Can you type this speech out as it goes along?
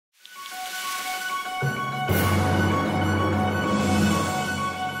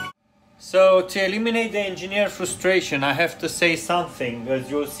So to eliminate the engineer frustration, I have to say something.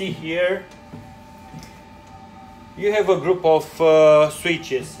 As you'll see here, you have a group of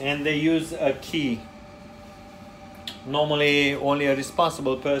switches and they use a key. Normally only a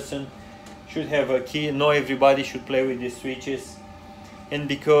responsible person should have a key. Not everybody should play with these switches, and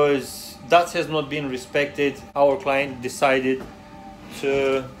because that has not been respected, our client decided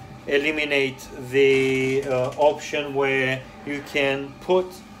to eliminate the option where you can put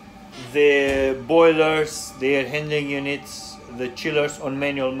the boilers, the air handling units, the chillers on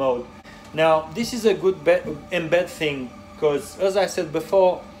manual mode. Now this is a good and bad thing, because as I said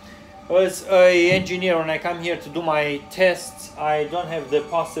before, as an engineer, when I come here to do my tests, I don't have the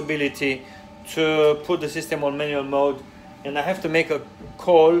possibility to put the system on manual mode, and I have to make a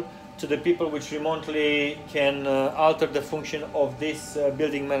call to the people which remotely can alter the function of this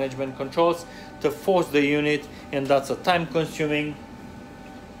building management controls to force the unit, and that's a time consuming,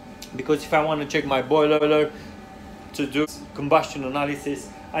 because if I want to check my boiler to do combustion analysis,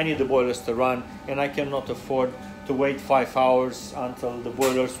 I need the boilers to run, and I cannot afford to wait 5 hours until the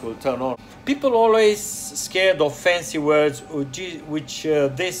boilers will turn on. People always scared of fancy words which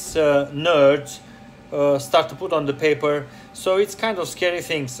these nerds start to put on the paper, so it's kind of scary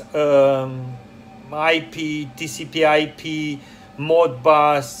things. IP, TCP/IP,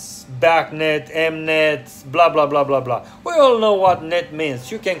 Modbus, BACnet, MNet, blah blah blah blah blah. We all know what net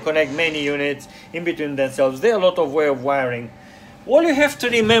means. You can connect many units in between themselves. There are a lot of ways of wiring. All you have to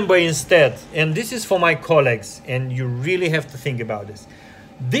remember instead, and this is for my colleagues, and you really have to think about this,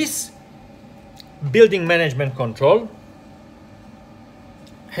 this building management control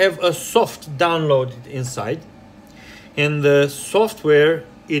have a soft downloaded inside, and the software,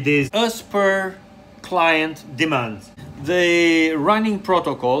 it is as per client demands. The running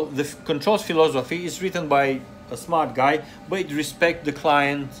protocol, the controls philosophy, is written by a smart guy, but it respects the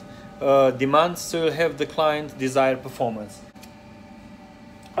client demands, so have the client desired performance.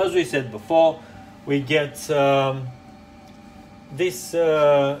 As we said before, we get this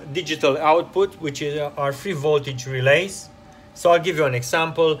digital output, which are free voltage relays. So I'll give you an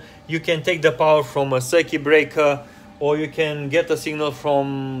example. You can take the power from a circuit breaker, or you can get a signal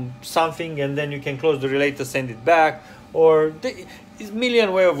from something and then you can close the relay to send it back, or it's a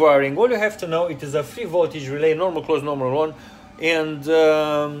million ways of wiring. All you have to know, it is a free voltage relay, normal close, normal on, and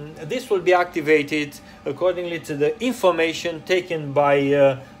this will be activated accordingly to the information taken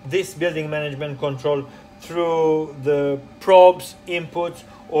by this building management control through the probes input,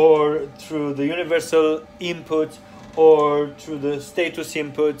 or through the universal input, or through the status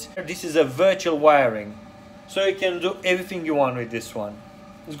input. This is a virtual wiring, so you can do everything you want with this one.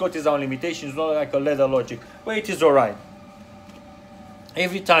 It's got its own limitations, not like a ladder logic, but it is alright.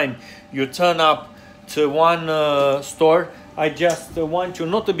 Every time you turn up to one store, I just want you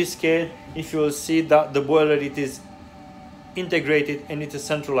not to be scared if you will see that the boiler, it is integrated and it is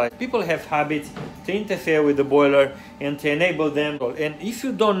centralized. People have habits to interfere with the boiler and to enable them, and if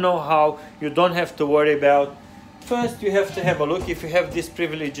you don't know how, you don't have to worry about. First, you have to have a look if you have these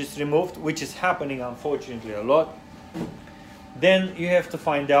privileges removed, which is happening unfortunately a lot. Then you have to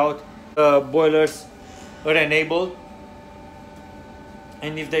find out boilers are enabled,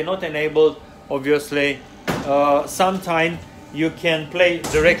 and if they're not enabled, obviously sometime you can play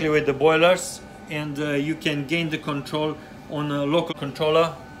directly with the boilers, and you can gain the control on a local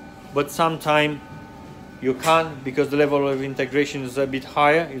controller, but sometime you can't, because the level of integration is a bit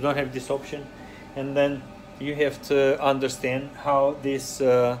higher. You don't have this option, and then you have to understand how this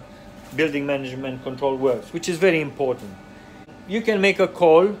building management control works, which is very important. You can make a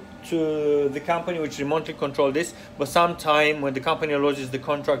call to the company which remotely control this, but sometime when the company loses the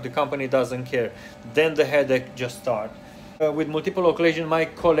contract, the company doesn't care. Then the headache just starts. With multiple occasions, my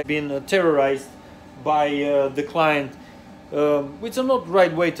colleague been terrorized by the client. It's not the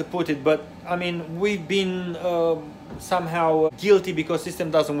right way to put it, but I mean, we've been somehow guilty because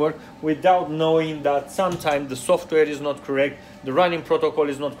system doesn't work, without knowing that sometimes the software is not correct, the running protocol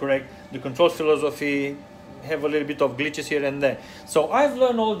is not correct, the control philosophy have a little bit of glitches here and there. So I've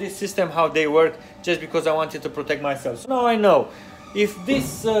learned all this system, how they work, just because I wanted to protect myself. So now I know if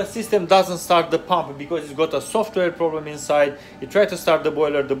this system doesn't start the pump because it's got a software problem inside, you try to start the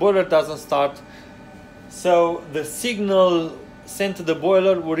boiler doesn't start, so the signal sent to the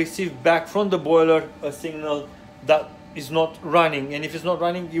boiler will receive back from the boiler a signal that is not running, and if it's not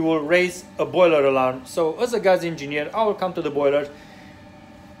running, you will raise a boiler alarm. So as a gas engineer, I will come to the boilers,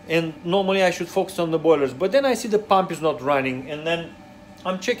 and normally I should focus on the boilers, but then I see the pump is not running, and then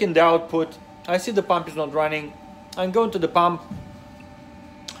I'm checking the output, I see the pump is not running, I'm going to the pump,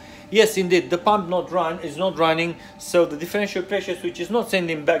 Yes, indeed, the pump is not running, so the differential pressure switch is not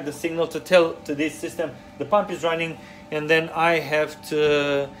sending back the signal to tell to this system the pump is running, and then I have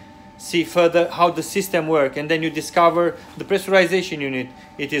to see further how the system works, and then you discover the pressurization unit,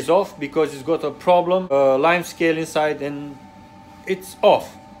 it is off because it's got a problem, lime scale inside, and it's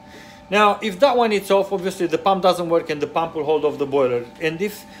off. Now, if that one is off, obviously the pump doesn't work and the pump will hold off the boiler. And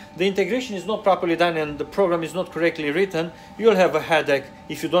if the integration is not properly done and the program is not correctly written, you'll have a headache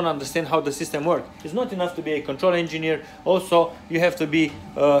if you don't understand how the system works. It's not enough to be a control engineer. Also, you have to be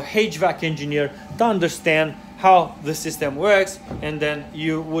a HVAC engineer to understand how the system works, and then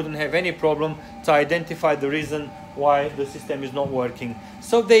you wouldn't have any problem to identify the reason why the system is not working.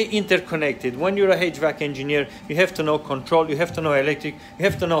 So they interconnected. When you're a HVAC engineer, you have to know control, you have to know electric, you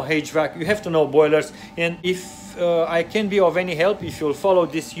have to know HVAC, you have to know boilers. And if I can be of any help, if you'll follow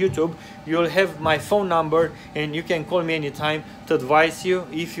this YouTube, you'll have my phone number and you can call me anytime to advise you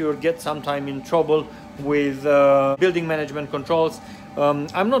if you get sometime in trouble with building management controls.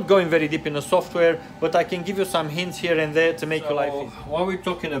 I'm not going very deep in the software, but I can give you some hints here and there to make your life easier. What we're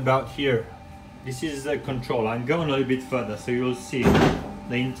talking about here, this is the control. I'm going a little bit further so you'll see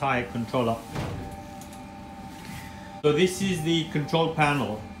the entire controller. So this is the control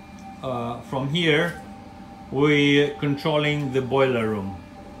panel. From here we're controlling the boiler room.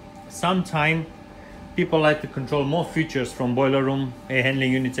 Sometimes people like to control more features from boiler room, air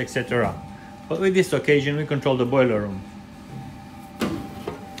handling units, etc. But with this occasion we control the boiler room.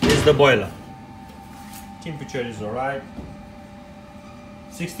 This is the boiler. Temperature is alright,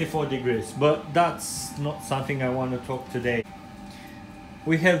 64 degrees, but that's not something I want to talk today.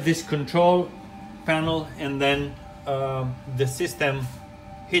 We have this control panel, and then the system,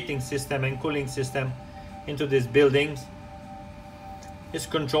 heating system and cooling system into these buildings is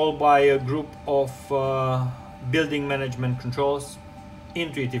controlled by a group of building management controls,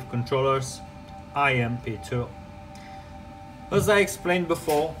 intuitive controllers, IMP2. As I explained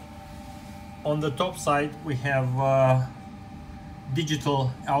before, on the top side we have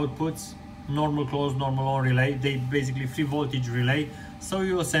digital outputs, normal close, normal on relay. They basically free voltage relay, so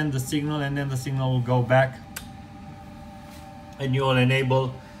you will send the signal and then the signal will go back and you will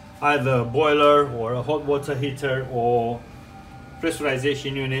enable either a boiler or a hot water heater or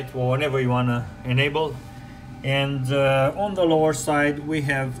pressurization unit or whatever you want to enable. And on the lower side we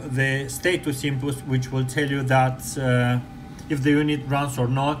have the status input, which will tell you that if the unit runs or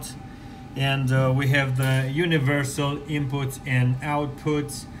not. And we have the universal inputs and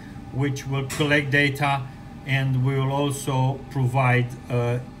outputs, which will collect data, and we will also provide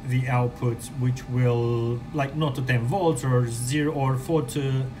the outputs, which will like 0 to 10 volts or 0 or 4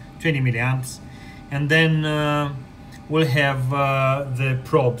 to 20 milliamps. And then we'll have the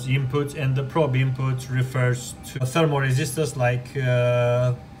probes inputs, and the probe inputs refers to thermoresistors, like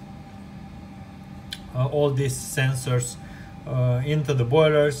all these sensors into the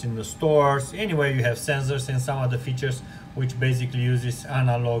boilers, in the stores, anywhere you have sensors, and some other features which basically uses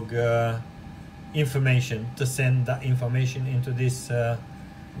analog information to send that information into this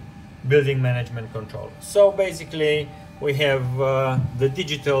building management control. So basically we have the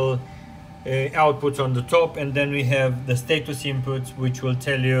digital outputs on the top, and then we have the status inputs, which will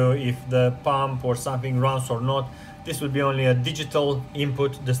tell you if the pump or something runs or not. This will be only a digital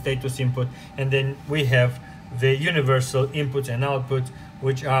input, the status input, and then we have the universal inputs and outputs,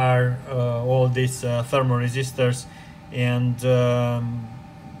 which are all these thermoresistors and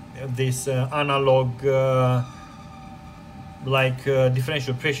this analog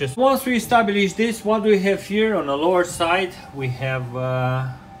differential pressures. Once we establish this, what do we have here on the lower side? We have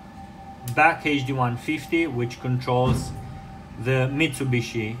back HD150, which controls the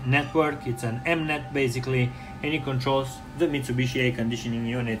Mitsubishi network. It's an MNet basically, and it controls the Mitsubishi air conditioning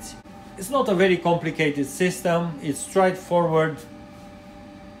units. It's not a very complicated system. It's straightforward,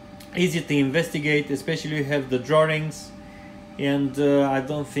 easy to investigate, especially you have the drawings, and I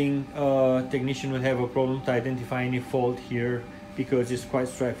don't think a technician will have a problem to identify any fault here because it's quite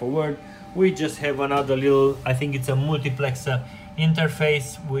straightforward. We just have another little, I think it's a multiplexer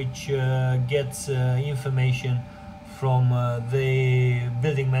interface, which gets information from the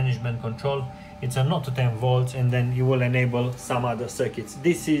building management control. It's a 0 to 10 volts, and then you will enable some other circuits.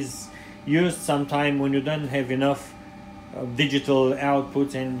 This is used sometime when you don't have enough digital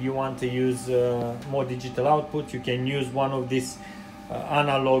outputs and you want to use more digital output. You can use one of these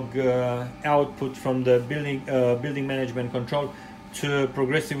analog output from the building management control to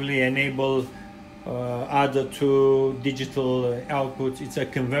progressively enable other two digital outputs. It's a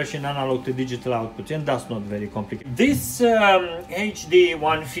conversion, analog to digital output, and that's not very complicated. This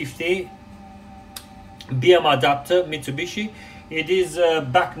HD150 BM adapter Mitsubishi It is a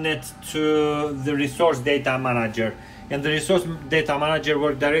backnet to the resource data manager, and the resource data manager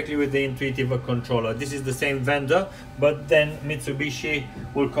works directly with the intuitive controller. This is the same vendor, but then Mitsubishi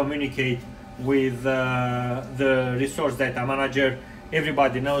will communicate with the resource data manager.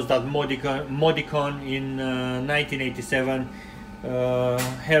 Everybody knows that Modicon in 1987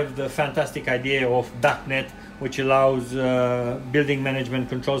 have the fantastic idea of backnet, which allows building management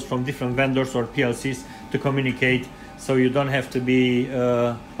controls from different vendors or PLCs to communicate, so you don't have to be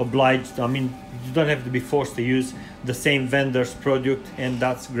obliged, you don't have to be forced to use the same vendor's product, and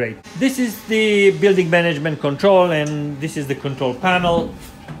that's great. This is the building management control, and this is the control panel,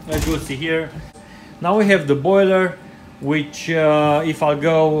 as you'll see here. Now we have the boiler, which if I'll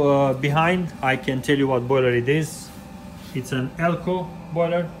go behind, I can tell you what boiler it is. It's an Elco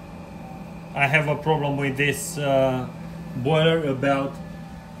boiler. I have a problem with this boiler. About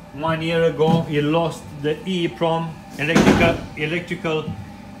 1 year ago, it lost the EEPROM, electrical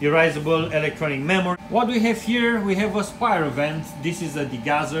erasable electronic memory. What we have here, we have a spiral vent. This is a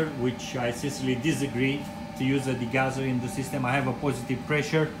degasser, which I sincerely disagree to use a degasser in the system. I have a positive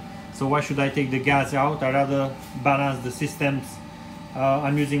pressure, so why should I take the gas out? I rather balance the systems.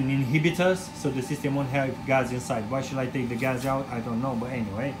 I'm using inhibitors, so the system won't have gas inside. Why should I take the gas out? I don't know, but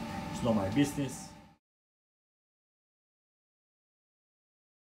anyway, it's not my business.